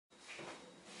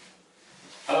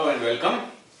and welcome.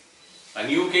 A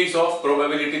new case of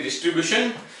probability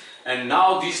distribution, and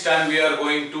now this time we are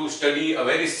going to study a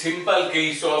very simple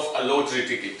case of a lottery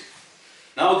ticket.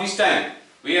 Now this time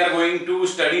we are going to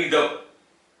study the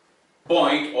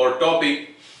point or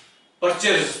topic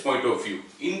purchaser's point of view.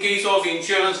 In case of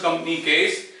insurance company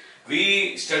case,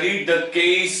 we studied the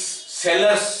case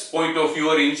seller's point of view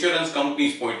or insurance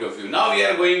company's point of view. Now we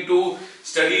are going to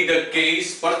study the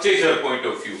case purchaser point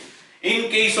of view.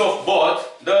 In case of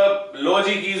both, the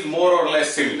logic is more or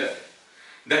less similar.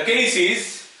 The case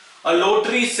is a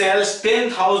lottery sells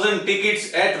 10,000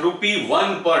 tickets at rupee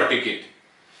 1 per ticket.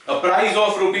 A prize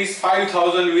of rupees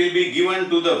 5,000 will be given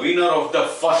to the winner of the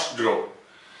first draw.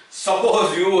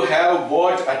 Suppose you have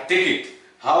bought a ticket,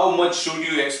 how much should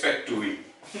you expect to win?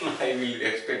 I will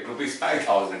expect rupees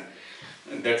 5,000.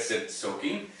 That's it,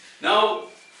 shocking. Now,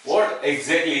 what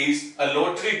exactly is a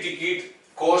lottery ticket?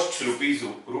 Costs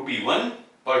rupee 1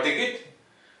 per ticket.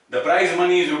 The prize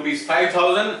money is rupees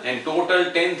 5,000 and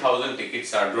total 10,000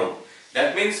 tickets are drawn.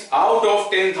 That means out of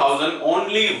 10,000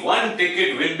 only one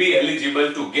ticket will be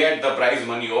eligible to get the prize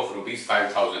money of rupees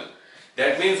 5,000.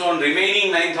 That means on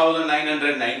remaining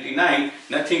 9,999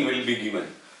 nothing will be given.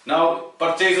 Now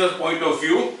purchaser's point of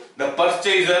view, the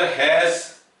purchaser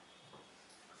has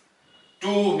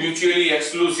two mutually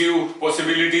exclusive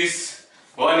possibilities.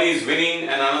 One is winning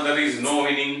and another is no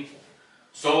winning.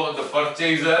 So the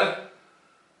purchaser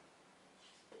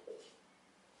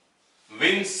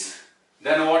wins,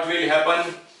 then what will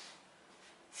happen?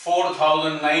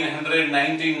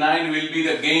 4,999 will be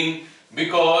the gain,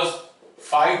 because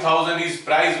 5,000 is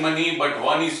prize money but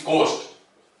 1 is cost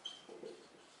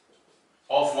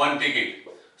of one ticket.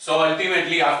 So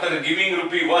ultimately after giving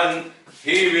rupee 1,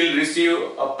 he will receive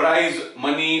a prize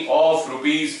money of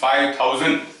rupees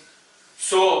 5,000.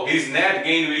 So his net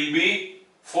gain will be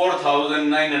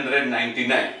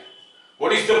 4,999.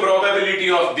 What is the probability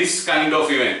of this kind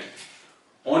of event?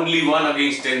 Only 1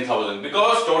 against 10,000,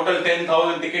 because total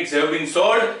 10,000 tickets have been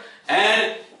sold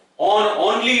and on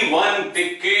only one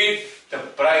ticket the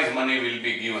prize money will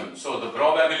be given. So the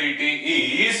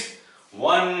probability is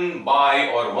 1 by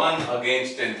or 1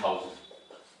 against 10,000.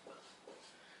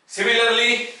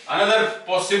 Similarly, another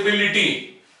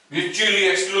possibility, mutually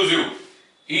exclusive,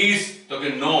 is the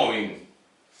no win.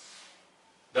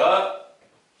 The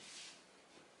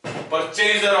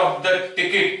purchaser of the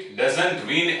ticket doesn't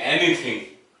win anything.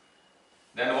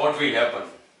 Then what will happen?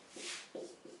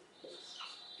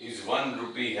 His 1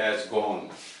 rupee has gone.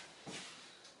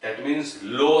 That means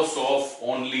loss of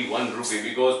only 1 rupee,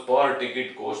 because per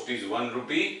ticket cost is 1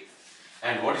 rupee.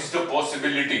 And what is the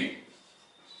possibility?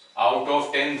 Out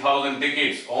of 10,000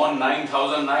 tickets on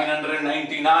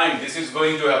 9,999, this is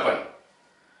going to happen.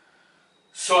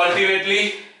 So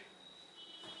ultimately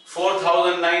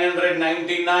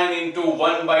 4,999 into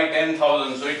 1 by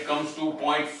 10,000, so it comes to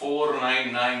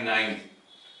 0.4999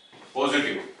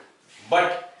 positive.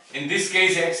 But in this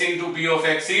case x into p of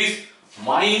x is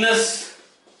minus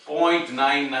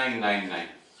 0.9999.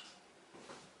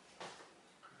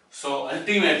 So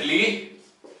ultimately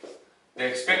the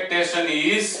expectation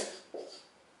is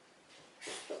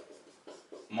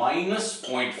minus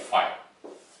 0.5.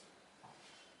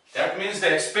 That means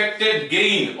the expected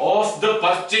gain of the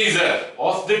purchaser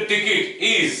of the ticket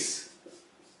is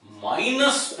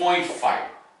minus 0.5.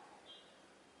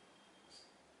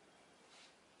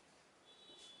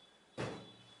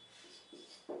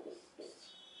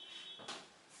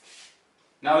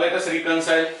 Now let us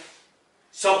reconcile.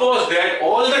 Suppose that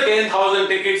all the 10,000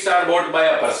 tickets are bought by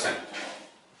a person.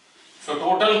 So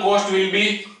total cost will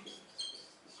be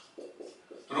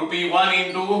rupee 1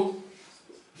 into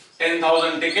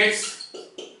 10,000 tickets,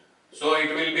 so it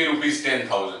will be rupees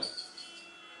 10,000.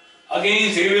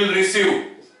 Again he will receive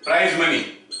prize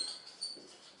money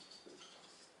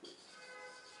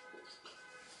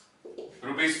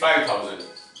rupees 5,000.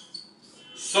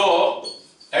 So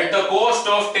at the cost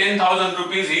of 10,000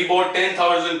 rupees he bought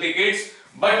 10,000 tickets,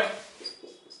 but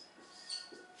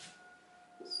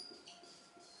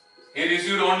he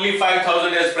received only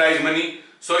 5,000 as prize money.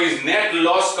 So his net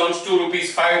loss comes to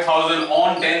rupees 5,000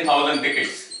 on 10,000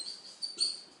 tickets.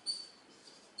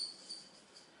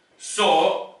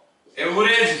 So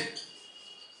average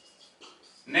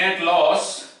net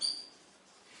loss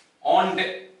on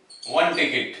one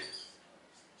ticket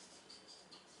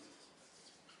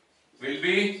will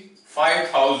be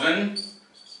 5,000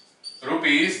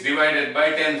 rupees divided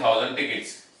by 10,000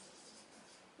 tickets.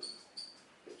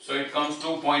 So it comes to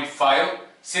 0.5.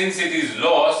 Since it is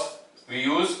loss, we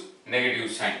use negative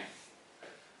sign.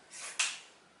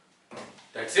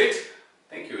 That's it.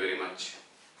 Thank you very much.